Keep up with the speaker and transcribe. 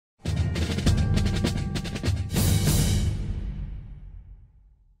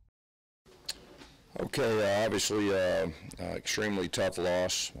Okay, obviously, extremely tough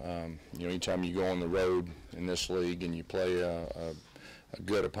loss. Anytime you go on the road in this league and you play a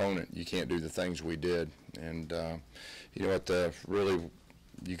good opponent, you can't do the things we did. And really,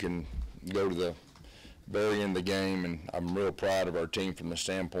 you can go to the very end of the game, and I'm real proud of our team from the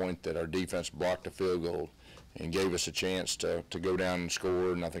standpoint that our defense blocked a field goal and gave us a chance to go down and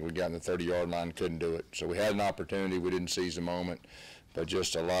score. And I think we got in the 30-yard line, couldn't do it. So we had an opportunity, we didn't seize the moment. But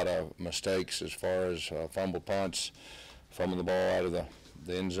just a lot of mistakes as far as fumble punts, fumbling the ball out of the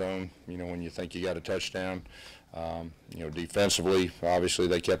end zone, when you think you got a touchdown. Defensively, obviously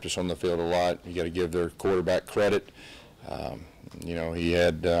they kept us on the field a lot. You got to give their quarterback credit. He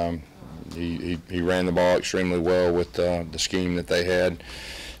had he ran the ball extremely well with the scheme that they had.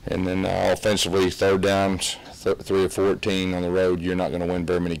 And then offensively, third downs, 3 of 14 on the road, you're not going to win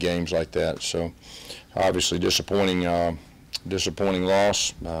very many games like that. So obviously disappointing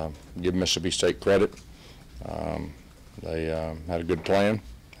loss. Give Mississippi State credit. They had a good plan,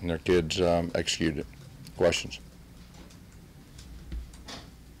 and their kids executed it. Questions?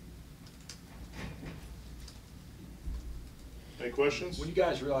 Any questions? When you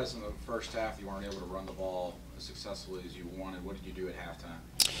guys realized in the first half you weren't able to run the ball as successfully as you wanted, what did you do at halftime?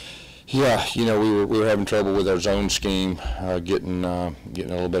 Yeah, we were having trouble with our zone scheme, getting a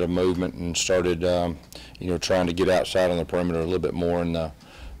little bit of movement, and started trying to get outside on the perimeter a little bit more in the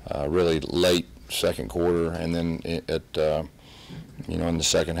really late second quarter, and then in the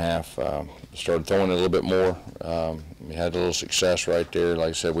second half started throwing it a little bit more. We had a little success right there. Like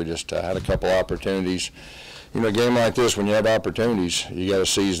I said, we just had a couple opportunities. A game like this, when you have opportunities, you got to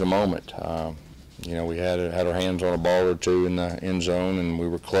seize the moment. We had our hands on a ball or two in the end zone, and we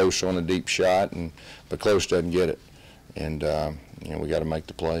were close on a deep shot, but close doesn't get it. And we got to make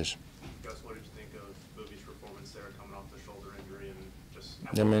the plays. Gus, what did you think of Booby's performance there, coming off the shoulder injury, and just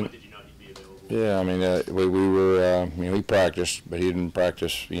how did you know he'd be available? Yeah, we were. He practiced, but he didn't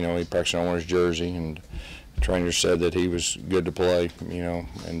practice. He practiced on his jersey, and the trainer said that he was good to play.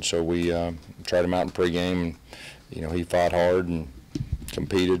 And so we tried him out in pregame, and he fought hard and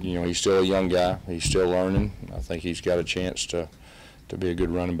competed. He's still a young guy. He's still learning. I think he's got a chance to be a good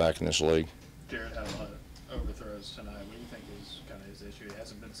running back in this league. Jared had a lot of overthrows tonight. What do you think is kind of his issue? He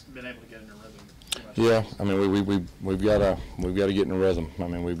hasn't been able to get in a rhythm too much. Yeah, we've got to get in a rhythm.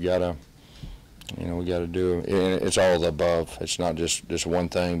 We've got to we got to do it. And it's all of the above. It's not just one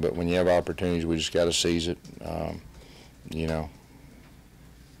thing. But when you have opportunities, we just got to seize it.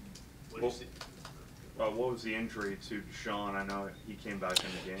 What was the injury to Deshaun? I know he came back in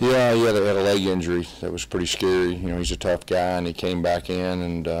the game. Yeah, he had a leg injury that was pretty scary. He's a tough guy, and he came back in,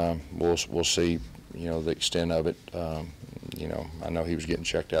 and we'll see, the extent of it. I know he was getting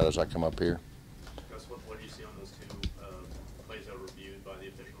checked out as I come up here. Gus, what do you see on those two plays that were reviewed by the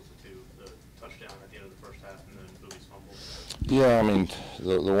officials, the touchdown at the end of the first half and then Booby's fumble? Yeah,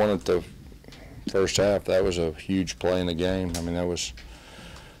 the one at the first half, that was a huge play in the game. That was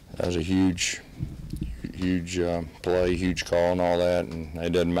a huge play, huge call and all that, and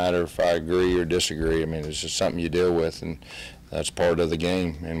it doesn't matter if I agree or disagree. It's just something you deal with, and that's part of the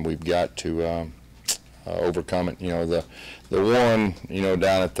game, and we've got to overcome it. The one,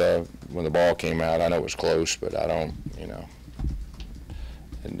 down at when the ball came out, I know it was close, but I don't,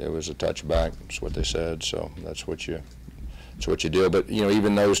 and it was a touchback. That's what they said, so that's what you do. But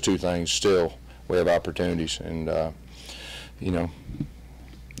even those two things, still we have opportunities, and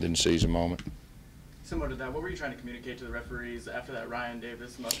didn't seize a moment. Similar to that, what were you trying to communicate to the referees after that Ryan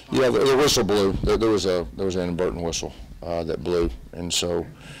Davis must? Yeah, the whistle blew. There was an inadvertent whistle that blew, and so,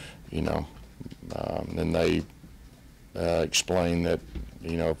 then they explained that,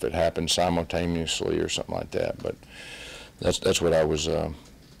 if it happened simultaneously or something like that. But that's what I was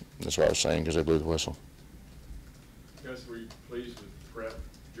saying, because they blew the whistle. Gus, were you pleased with prep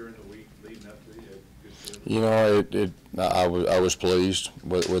during the week leading up to it? I was pleased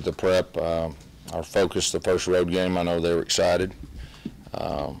with the prep. Our focus, the first road game, I know they were excited,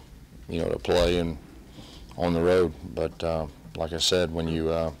 to play and on the road. But like I said, when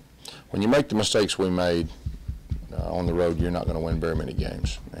you make the mistakes we made on the road, you're not going to win very many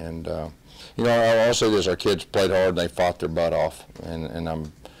games. And I'll also say this: our kids played hard, and they fought their butt off, and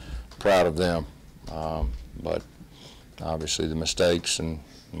I'm proud of them. But obviously, the mistakes, and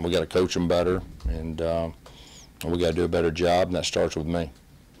we got to coach them better, and we got to do a better job, and that starts with me.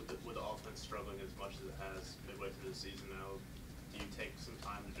 With the offense struggling as much as it has midway through the season now, do you take some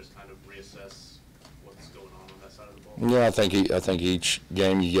time to just kind of reassess what's going on that side of the ball? Yeah, I think each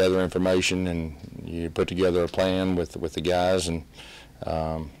game you gather information and you put together a plan with the guys, and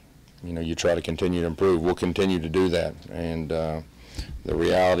you try to continue to improve. We'll continue to do that, and the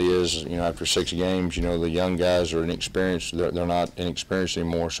reality is, you know, after 6 games, you know, the young guys are inexperienced. They're not inexperienced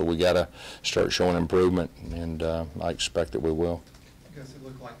anymore, so we got to start showing improvement, and I expect that we will. I guess it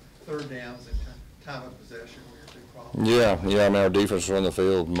looked like third downs and time of possession were your big problem. Yeah. I mean, our defense was on the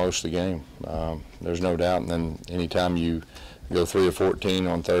field most of the game. There's no doubt. And then anytime you go 3 or 14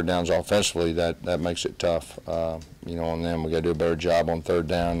 on third downs offensively, that makes it tough. You know, on them, we got to do a better job on third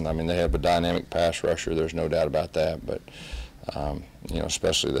down. I mean, they have a dynamic pass rusher. There's no doubt about that. But you know,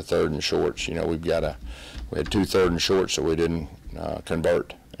 especially the third and shorts. You know, we had 2 third and shorts that we didn't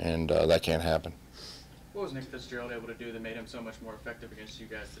convert, and that can't happen. What was Nick Fitzgerald able to do that made him so much more effective against you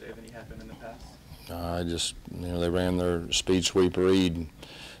guys today than he had been in the past? You know, they ran their speed sweep read. You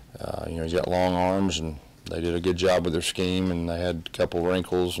know, he's got long arms, and they did a good job with their scheme, and they had a couple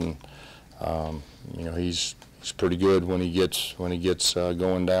wrinkles, and you know, he's pretty good when he gets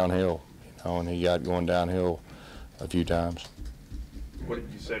going downhill. You know, and he got going downhill a few times. What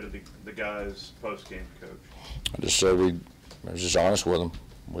did you say to the guys post-game, Coach? I just said I was just honest with them.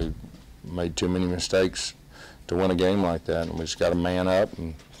 We made too many mistakes to win a game like that, and we just got to man up,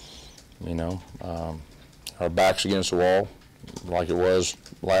 and you know, our back's against the wall like it was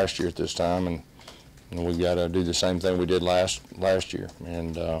last year at this time, and we've got to do the same thing we did last year,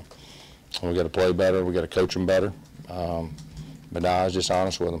 and we got to play better. We got to coach them better. But I was just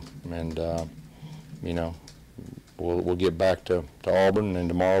honest with them, and you know, we'll get back to Auburn, and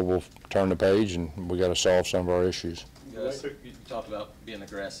tomorrow we'll turn the page, and we got to solve some of our issues. Gus, you talked about being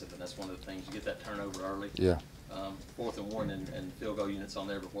aggressive, and that's one of the things. You get that turnover early. Yeah. 4th and 1 and field goal units on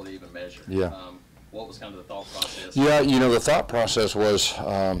there before they even measure. Yeah. What was kind of the thought process? Yeah, you know, the thought process was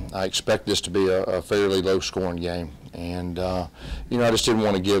I expect this to be a fairly low-scoring game, and you know, I just didn't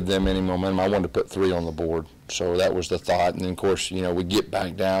want to give them any momentum. I wanted to put 3 on the board, so that was the thought. And then, of course, you know, we get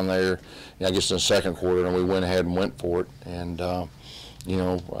back down there, I guess in the second quarter, and we went ahead and went for it, and you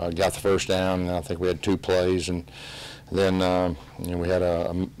know, got the first down, and I think we had 2 plays, and then you know, we had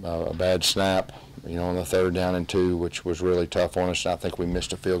a bad snap, you know, on the 3rd down and 2, which was really tough on us. And I think we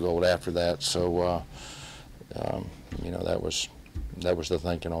missed a field goal after that. So, you know, that was the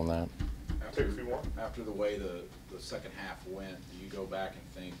thinking on that. After the way the second half went, do you go back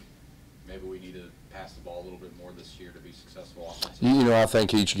and think maybe we need to pass the ball a little bit more this year to be successful offensively? You know, I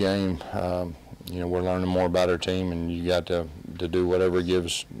think each game, you know, we're learning more about our team, and you got to do whatever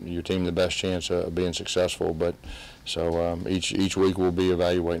gives your team the best chance of being successful. But so each week we'll be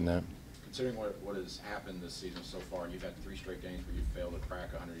evaluating that. Considering what has happened this season so far, you've had 3 straight games where you failed to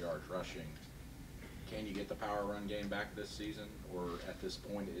crack 100 yards rushing. Can you get the power run game back this season, or at this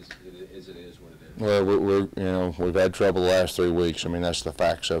point is what it is? Well, you know, we've had trouble the last 3 weeks. I mean, that's the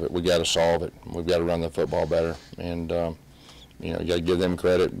facts of it. We got to solve it. We've got to run the football better, and you know, you got to give them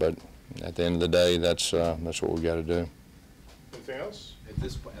credit. But at the end of the day, that's what we got to do. Anything else? At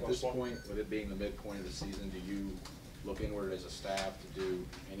this point, with it being the midpoint of the season, do you look inward as a staff to do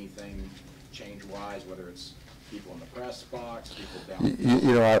anything change-wise, whether it's people in the press box, people down?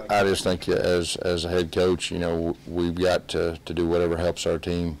 You know, I just think as a head coach, you know, we've got to do whatever helps our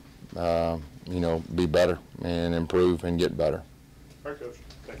team, you know, be better and improve and get better. All right, Coach.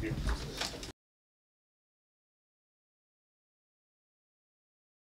 Thank you.